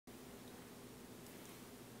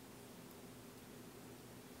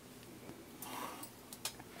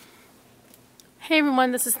Hey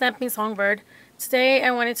everyone, this is Snapping Songbird. Today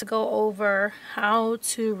I wanted to go over how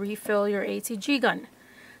to refill your ATG gun.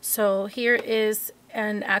 So here is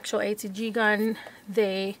an actual ATG gun.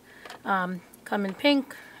 They come in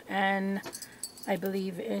pink and I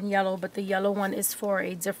believe in yellow, but the yellow one is for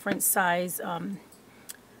a different size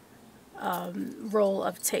roll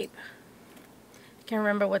of tape. I can't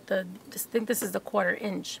remember what I think this is the 1/4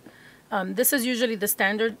 inch. This is usually the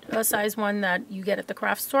standard size one that you get at the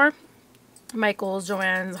craft store. Michael's,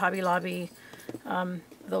 Joann's, Hobby Lobby,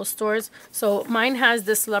 those stores. So mine has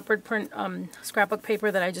this leopard print scrapbook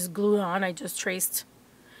paper that I just glued on. I just traced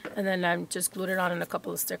and then I just glued it on in a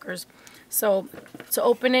couple of stickers. So to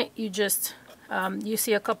open it, you just you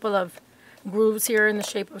see a couple of grooves here in the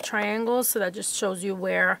shape of triangles, so that just shows you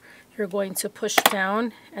where you're going to push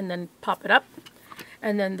down and then pop it up.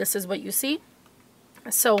 And then this is what you see.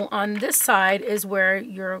 So on this side is where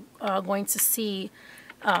you're going to see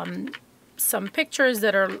some pictures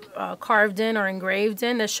that are carved in or engraved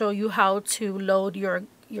in that show you how to load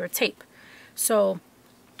your tape. So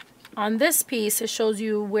on this piece, it shows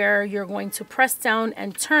you where you're going to press down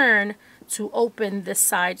and turn to open this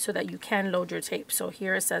side so that you can load your tape. So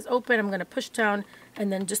here it says open. I'm going to push down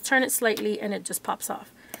and then just turn it slightly and it just pops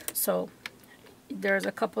off. So there's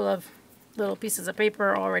a couple of little pieces of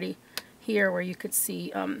paper already here where you could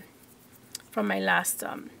see from my last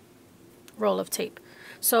roll of tape.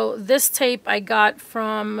 So this tape I got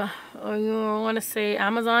from, I want to say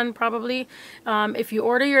Amazon probably. If you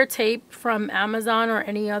order your tape from Amazon or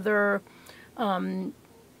any other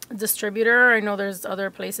distributor, I know there's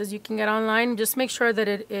other places you can get online, just make sure that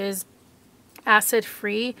it is acid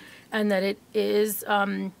free and that it is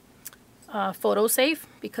photo safe,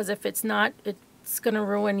 because if it's not, it's going to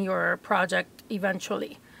ruin your project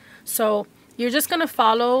eventually. So you're just going to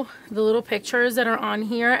follow the little pictures that are on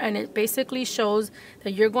here, and it basically shows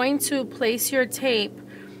that you're going to place your tape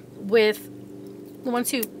with,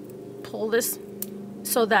 once you pull this,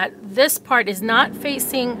 so that this part is not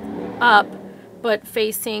facing up but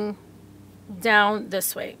facing down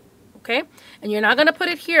this way, okay? And you're not going to put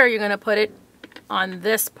it here, you're going to put it on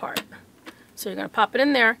this part. So you're going to pop it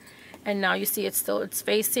in there, and now you see it's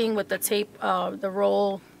facing with the tape, the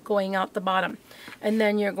roll going out the bottom. And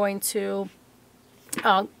then you're going to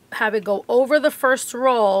have it go over the first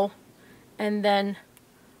roll and then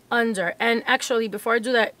under. And actually, before I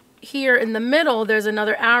do that, here in the middle there's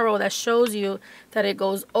another arrow that shows you that it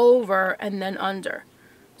goes over and then under.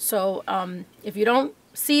 So if you don't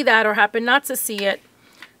see that or happen not to see it,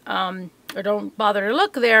 or don't bother to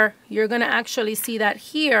look there, you're going to actually see that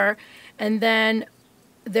here. And then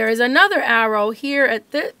there is another arrow here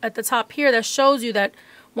at the top here that shows you that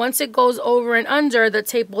once it goes over and under, the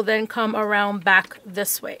tape will then come around back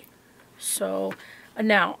this way. So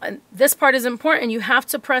now, and this part is important. You have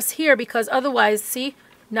to press here, because otherwise, see,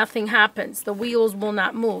 nothing happens. The wheels will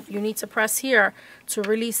not move. You need to press here to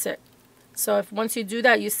release it. So if once you do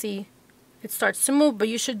that, you see it starts to move, but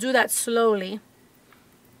you should do that slowly.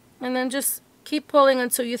 And then just keep pulling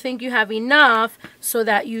until you think you have enough so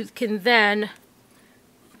that you can then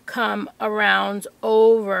come around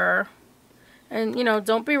over. And, you know,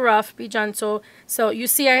 don't be rough, be gentle. So you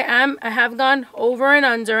see I have gone over and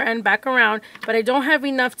under and back around, but I don't have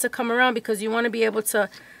enough to come around, because you want to be able to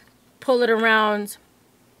pull it around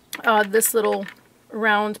this little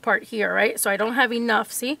round part here, right? So I don't have enough,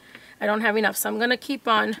 see? I don't have enough. So I'm going to keep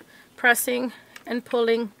on pressing and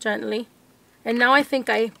pulling gently. And now I think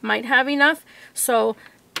I might have enough. So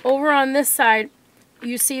over on this side,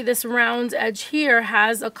 you see this round edge here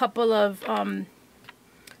has a couple of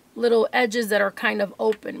little edges that are kind of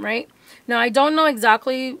open, right? Now I don't know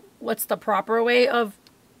exactly what's the proper way of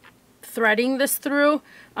threading this through,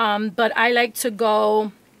 but I like to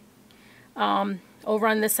go over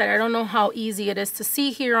on this side. I don't know how easy it is to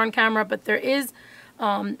see here on camera, but there is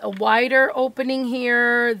a wider opening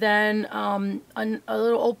here, then a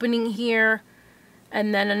little opening here,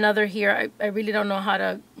 and then another here. I really don't know how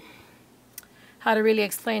to really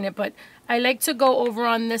explain it, but I like to go over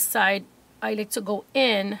on this side. I like to go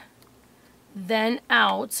in, then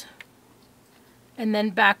out, and then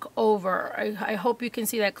back over. I hope you can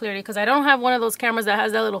see that clearly, because I don't have one of those cameras that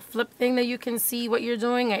has that little flip thing that you can see what you're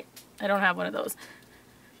doing. I don't have one of those.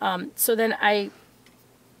 So then I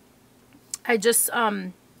just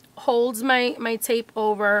holds my tape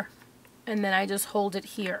over, and then I just hold it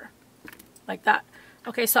here like that.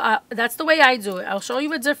 Okay, so that's the way I do it. I'll show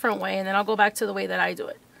you a different way, and then I'll go back to the way that I do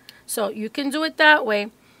it. So you can do it that way,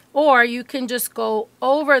 or you can just go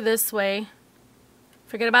over this way.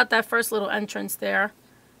 Forget about that first little entrance there,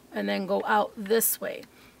 and then go out this way.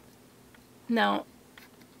 Now,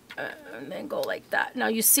 and then go like that. Now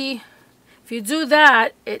you see, if you do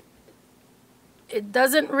that, it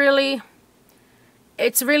doesn't really,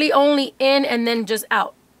 it's really only in and then just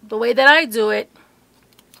out. The way that I do it,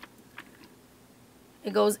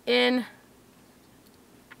 it goes in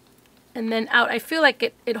and then out. I feel like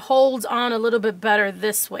it holds on a little bit better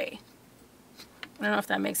this way. I don't know if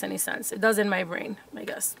that makes any sense. It does in my brain, I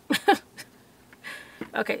guess.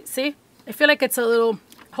 Okay, see? I feel like it's a little,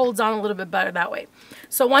 holds on a little bit better that way.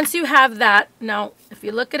 So once you have that, now if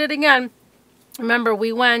you look at it again, remember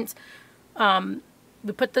we went,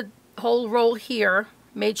 we put the whole roll here,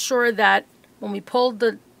 made sure that when we pulled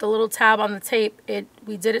the little tab on the tape,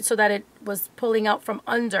 we did it so that it was pulling out from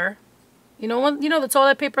under. You know, when, you know the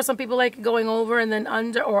toilet paper, some people like it going over and then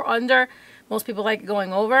under, or under. Most people like it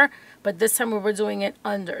going over, but this time we were doing it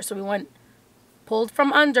under. So we went, pulled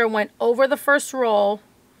from under, went over the first roll,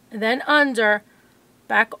 and then under,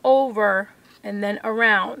 back over, and then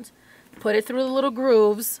around. Put it through the little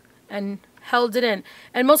grooves and held it in.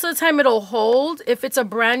 And most of the time it'll hold. If it's a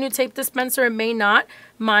brand new tape dispenser, it may not.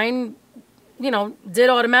 Mine, you know, did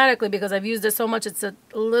automatically because I've used it so much, it's a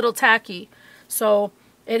little tacky. So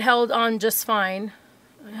it held on just fine.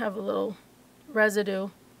 I have a little residue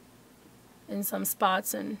in some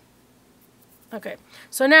spots. And okay,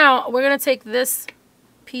 so now we're going to take this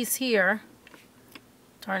piece here.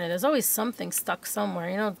 Darn it, there's always something stuck somewhere.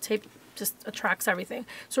 You know, tape just attracts everything.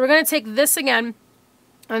 So we're going to take this again,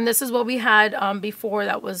 and this is what we had before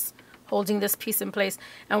that was holding this piece in place.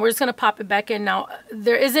 And we're just going to pop it back in. Now,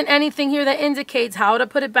 there isn't anything here that indicates how to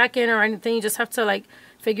put it back in or anything. You just have to, like,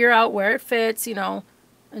 figure out where it fits, you know,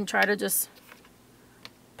 and try to just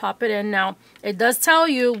pop it in. Now, it does tell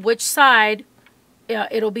you which side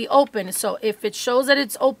it'll be open. So if it shows that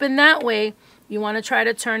it's open that way, you want to try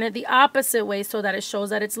to turn it the opposite way so that it shows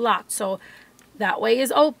that it's locked. So that way is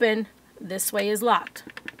open, this way is locked.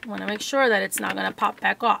 You want to make sure that it's not going to pop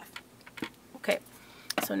back off. Okay,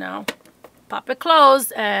 so now pop it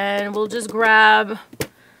closed, and we'll just grab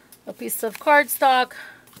a piece of cardstock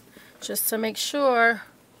just to make sure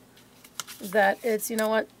that it's, you know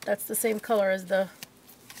what, that's the same color as the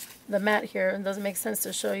mat here. It doesn't make sense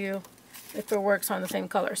to show you if it works on the same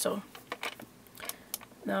color. So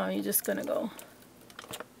now you're just gonna go,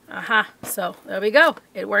 aha, so there we go.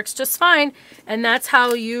 It works just fine. And that's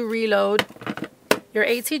how you reload your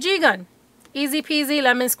ATG gun. Easy peasy,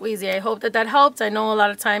 lemon squeezy. I hope that that helped. I know a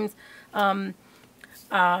lot of times in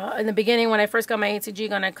the beginning when I first got my ATG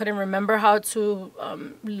gun, I couldn't remember how to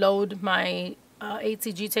load my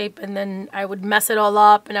ATG tape, and then I would mess it all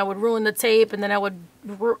up, and I would ruin the tape, and then I would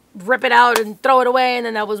rip it out and throw it away, and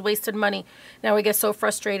then that was wasted money. Now I get so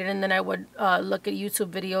frustrated, and then I would look at YouTube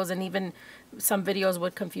videos, and even some videos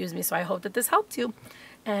would confuse me. So I hope that this helped you.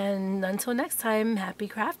 And until next time, happy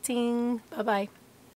crafting. Bye-bye.